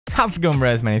How's it going,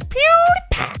 bros? My name's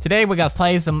PewDiePie. Today we're gonna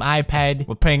play some iPad.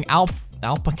 We're playing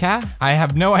Alpaca. I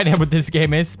have no idea what this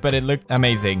game is, but it looked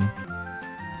amazing.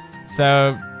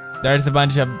 So, there's a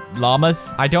bunch of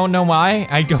llamas. I don't know why.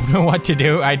 I don't know what to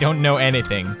do. I don't know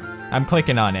anything. I'm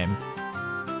clicking on him.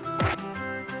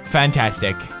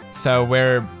 Fantastic. So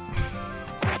we're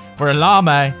a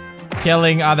llama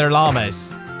killing other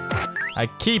llamas. I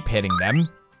keep hitting them.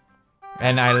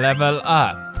 And I level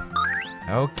up.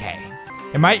 Okay.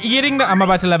 Am I eating the— I'm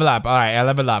about to level up. Alright, I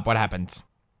level up. What happens?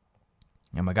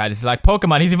 Oh my god, this is like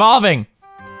Pokemon. He's evolving.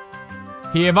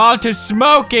 He evolved to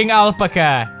smoking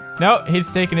alpaca. No,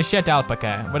 he's taking a shit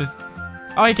alpaca. What is—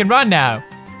 oh, he can run now.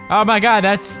 Oh my god,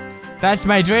 that's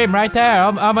my dream right there.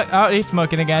 Oh, he's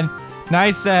smoking again.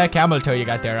 Nice camel toe you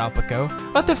got there, alpaca.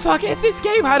 What the fuck is this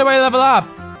game? How do I level up?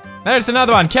 There's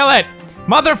another one. Kill it.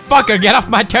 Motherfucker, get off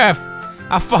my turf.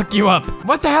 I'll fuck you up.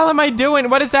 What the hell am I doing?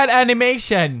 What is that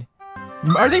animation?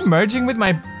 Are they merging with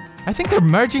my— I think they're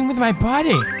merging with my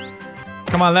body.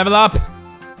 Come on, level up.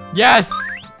 Yes.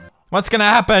 What's gonna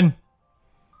happen?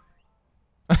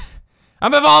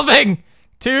 I'm evolving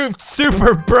to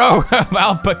super bro of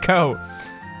Alpaca.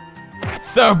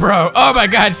 So bro. Oh my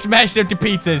god, smashed him to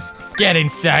pieces. Get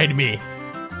inside me.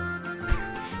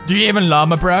 Do you even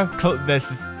llama, bro?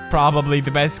 This is probably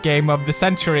the best game of the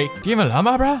century. Do you have a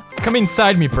llama, bro? Come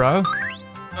inside me, bro.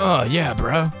 Oh, yeah,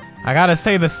 bro. I gotta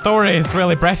say, the story is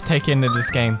really breathtaking in this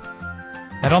game.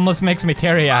 It almost makes me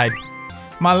teary-eyed.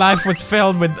 My life was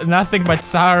filled with nothing but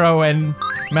sorrow and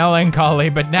melancholy,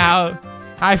 but now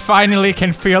I finally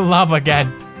can feel love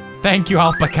again. Thank you,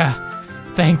 Alpaca.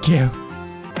 Thank you.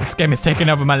 This game is taking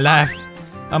over my life.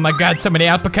 Oh my god, so many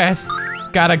alpacas.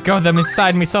 Gotta go them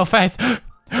inside me so fast.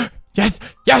 Yes,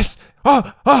 yes.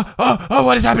 Oh,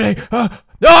 what is happening?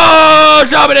 Oh,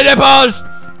 so many nipples!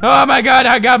 Oh my god,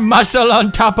 I got muscle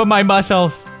on top of my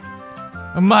muscles.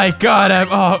 Oh my god,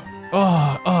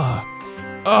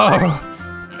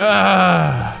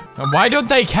 why don't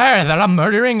they care that I'm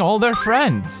murdering all their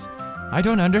friends? I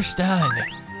don't understand.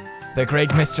 The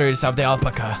great mysteries of the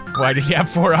alpaca. Why does he have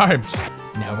 4 arms?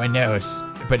 No one knows.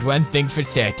 But one thing's for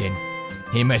certain.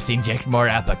 He must inject more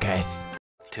alpacas.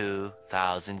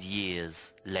 2,000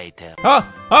 years later. Oh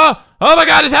my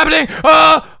god, it's happening!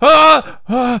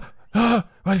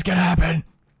 What is gonna happen?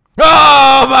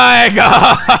 Oh my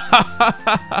god!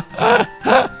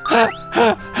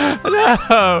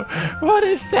 No! What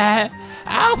is that?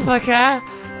 Alpaca?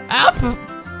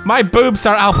 My boobs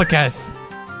are alpacas.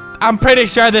 I'm pretty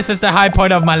sure this is the high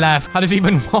point of my life. How does he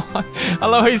even walk?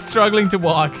 Although he's struggling to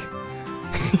walk.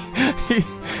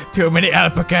 Too many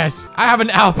alpacas. I have an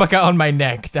alpaca on my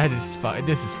neck. This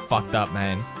is fucked up,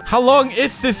 man. How long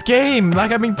is this game?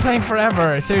 Like, I've been playing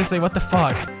forever. Seriously, what the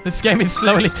fuck? This game is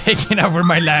slowly taking over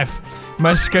my life.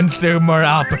 Must consume more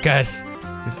alpacas.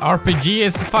 This RPG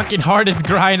is the fucking hardest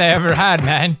grind I ever had,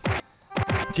 man.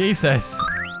 Jesus.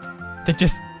 They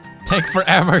just take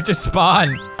forever to spawn.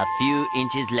 A few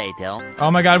inches later.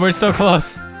 Oh my god, we're so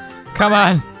close. Come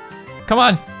on. Come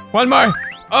on. One more.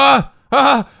 Oh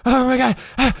my god.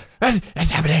 It's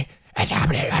happening. It's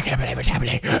happening. I can't believe it's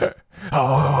happening.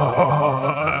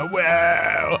 Oh,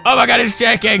 wow. Oh my god, it's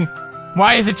shaking.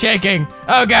 Why is it shaking?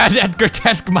 Oh god, that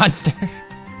grotesque monster.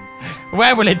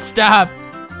 When will it stop?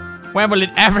 When will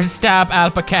it ever stop,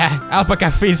 Alpaca?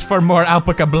 Alpaca feast for more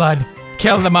alpaca blood.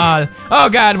 Kill them all. Oh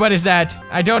god, what is that?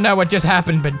 I don't know what just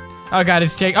happened, but— oh god,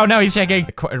 it's shaking. Oh no, he's shaking.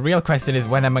 The real question is,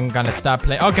 when am I gonna stop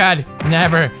playing? Oh god,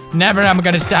 never am I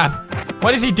gonna stop.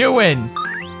 What is he doing?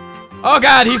 Oh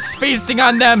god, he's feasting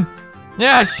on them.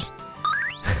 Yes.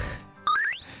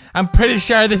 I'm pretty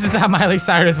sure this is how Miley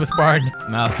Cyrus was born.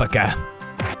 Alpaca.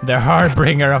 The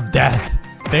harbinger of death.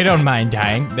 They don't mind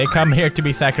dying. They come here to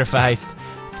be sacrificed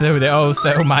through the oh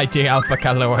so mighty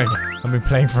Alpaca Lord. I've been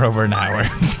playing for over an hour.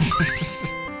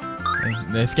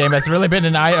 This game has really been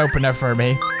an eye-opener for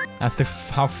me. As to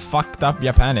how fucked up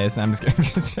Japan is. I'm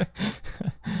just kidding.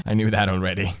 I knew that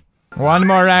already. One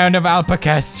more round of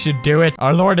alpacas should do it.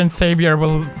 Our Lord and Savior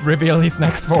will reveal his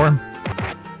next form.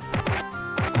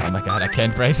 Oh my god, I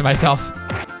can't brace myself.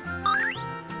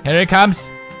 Here it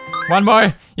comes. One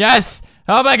more. Yes.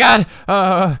 Oh my god.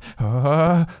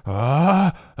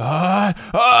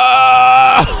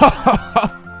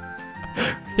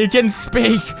 He can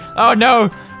speak. Oh no.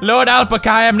 Lord Alpaca,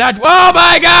 I am not— oh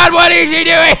my god, what is he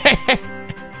doing?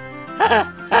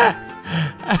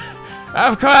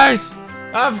 Of course.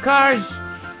 Of course.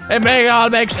 It all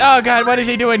makes— oh god, what is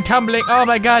he doing? Tumbling. Oh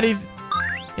my god, he's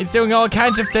doing all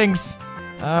kinds of things.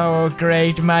 Oh,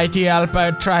 great mighty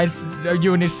Alpa tries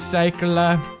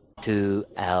unicycle. 2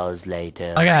 hours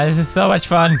later. Oh god, this is so much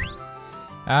fun.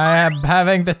 I am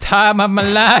having the time of my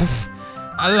life.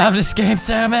 I love this game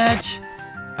so much.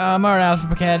 Oh, more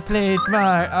Alpaca, please,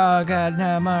 more. Oh god,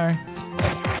 no, more.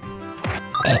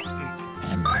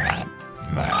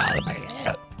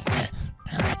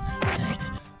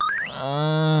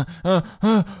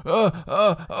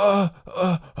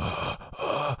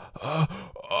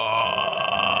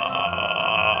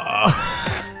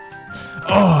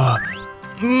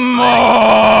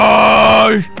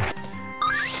 More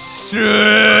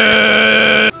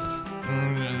strength.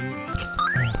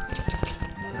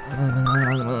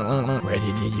 Where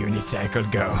did the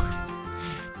unicycle go?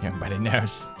 Nobody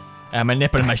knows. I'm a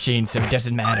nipple machine, so it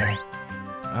doesn't matter.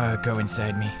 Oh, go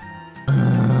inside me.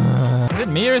 Is it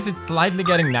me or is it slightly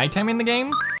getting nighttime in the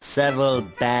game? Several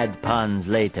bad puns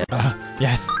later.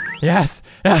 Yes. Yes.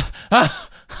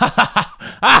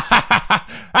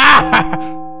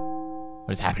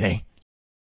 What is happening?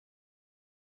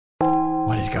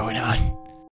 What is going on?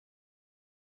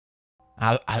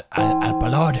 Alpa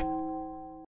Lord?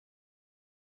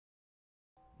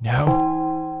 No?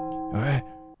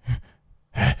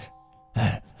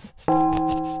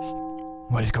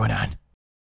 What is going on?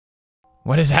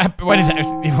 What is happening? What is that?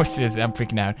 What's this? I'm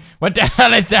freaking out. What the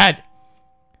hell is that?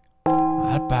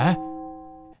 Alpa?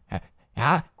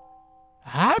 Alpa?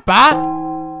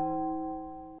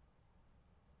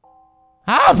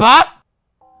 Alpa?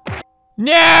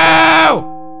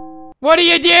 No! What are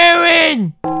you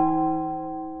doing?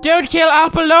 Don't kill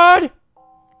Alpa Lord!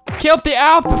 Kill the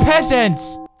Alpa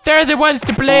peasants! They're the ones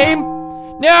to blame!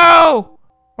 No!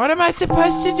 What am I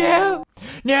supposed to do?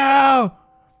 No!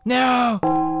 No!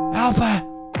 Alpa!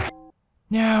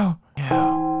 No!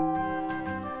 No!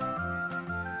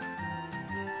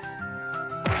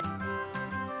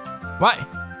 What?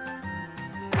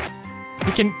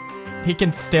 He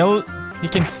can still...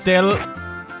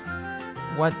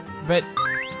 What? But...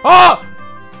 Oh!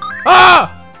 Oh!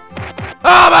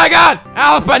 Oh my god!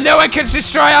 Alpa! No one can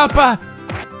destroy Alpa!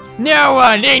 No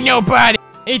one! Ain't nobody!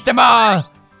 Eat them all!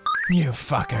 You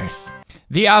fuckers.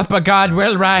 The Alpa god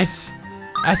will rise,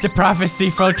 as the prophecy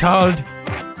foretold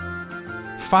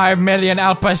 5 million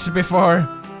Alpas before.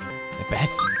 The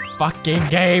best fucking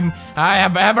game I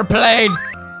have ever played.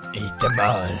 Eat them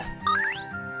all.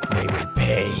 They will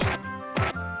pay.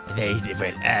 They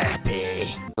will all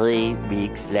pay. 3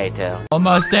 weeks later.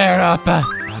 Almost there, Alpa.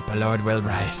 Alpa Lord will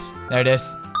rise. There it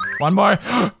is. One more.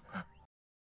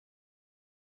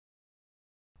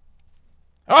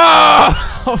 Oh!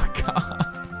 Oh god.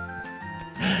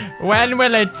 When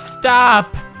will it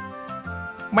stop?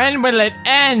 When will it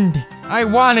end? I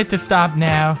want it to stop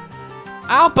now.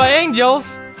 Alpa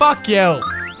Angels? Fuck you.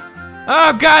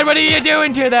 Oh god, what are you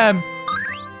doing to them?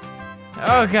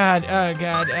 Oh god,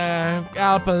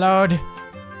 Alpa Lord.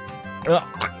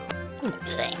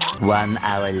 1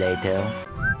 hour later.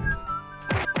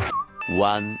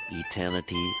 1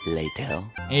 eternity later.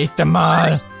 Eat them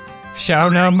all. Show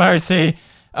no mercy.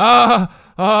 Oh,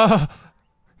 oh.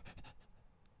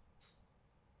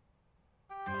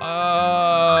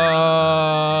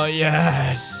 Oh,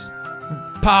 yes.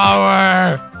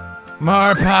 Power.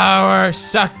 More power.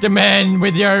 Suck them in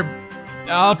with your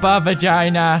Alpa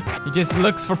vagina. He just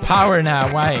looks for power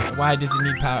now. Why? Why does he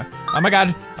need power? Oh my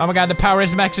god. Oh my god, the power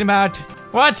is maxing out.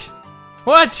 What?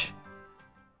 What?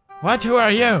 What? Who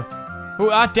are you? Who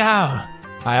art thou?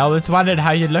 I always wondered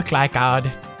how you look like, God.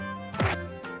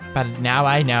 But now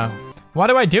I know. What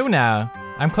do I do now?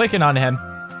 I'm clicking on him.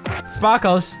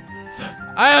 Sparkles.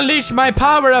 I unleash my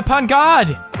power upon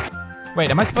God. Wait,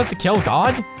 am I supposed to kill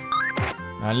God?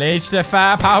 Unleash the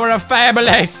power of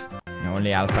Fabulous.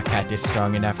 Only Alpaca is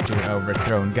strong enough to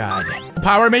overthrow God.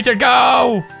 Power meter,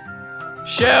 go!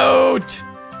 Shoot!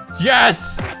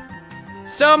 Yes!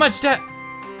 So much that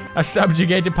a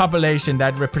subjugated population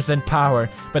that represent power,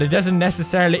 but it doesn't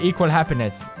necessarily equal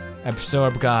happiness.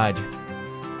 Absorb God.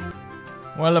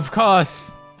 Well, of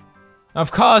course.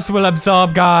 Of course we'll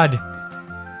absorb God.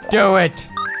 Do it.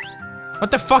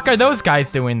 What the fuck are those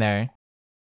guys doing there?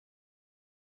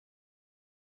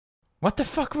 What the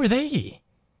fuck were they?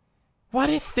 What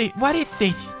is this? What is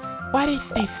this? What is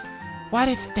this? What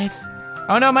is this?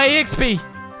 Oh no, my EXP!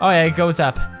 Oh yeah, it goes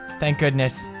up. Thank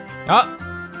goodness. Oh!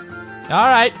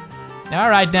 Alright.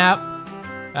 Alright now.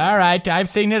 Alright, I've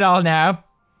seen it all now.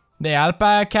 The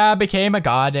Alpaca became a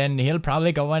god and he'll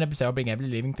probably go on absorbing every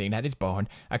living thing that is born,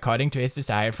 according to his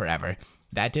desire forever.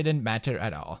 That didn't matter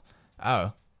at all.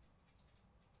 Oh.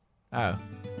 Oh.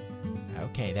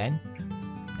 Okay then.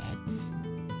 That's...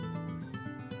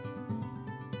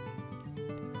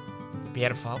 It's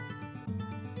beautiful.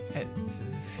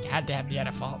 It's goddamn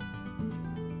beautiful.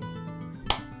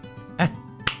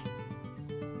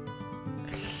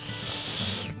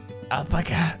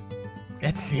 Alpaca.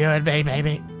 It's you and me,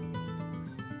 baby.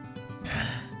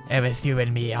 It was you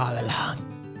and me all along.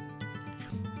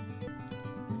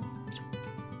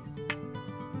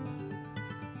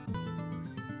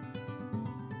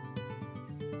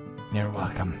 You're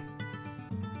welcome.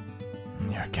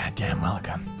 You're goddamn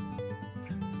welcome.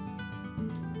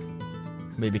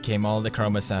 We became all the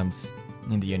chromosomes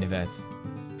in the universe.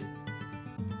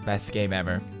 Best game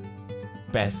ever.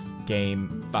 Best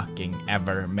game fucking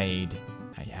ever made.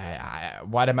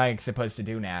 What am I supposed to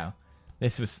do now?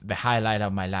 This was the highlight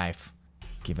of my life.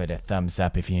 Give it a thumbs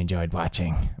up if you enjoyed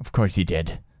watching. Of course you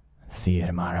did. See you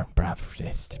tomorrow,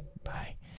 BROFIST. Bye.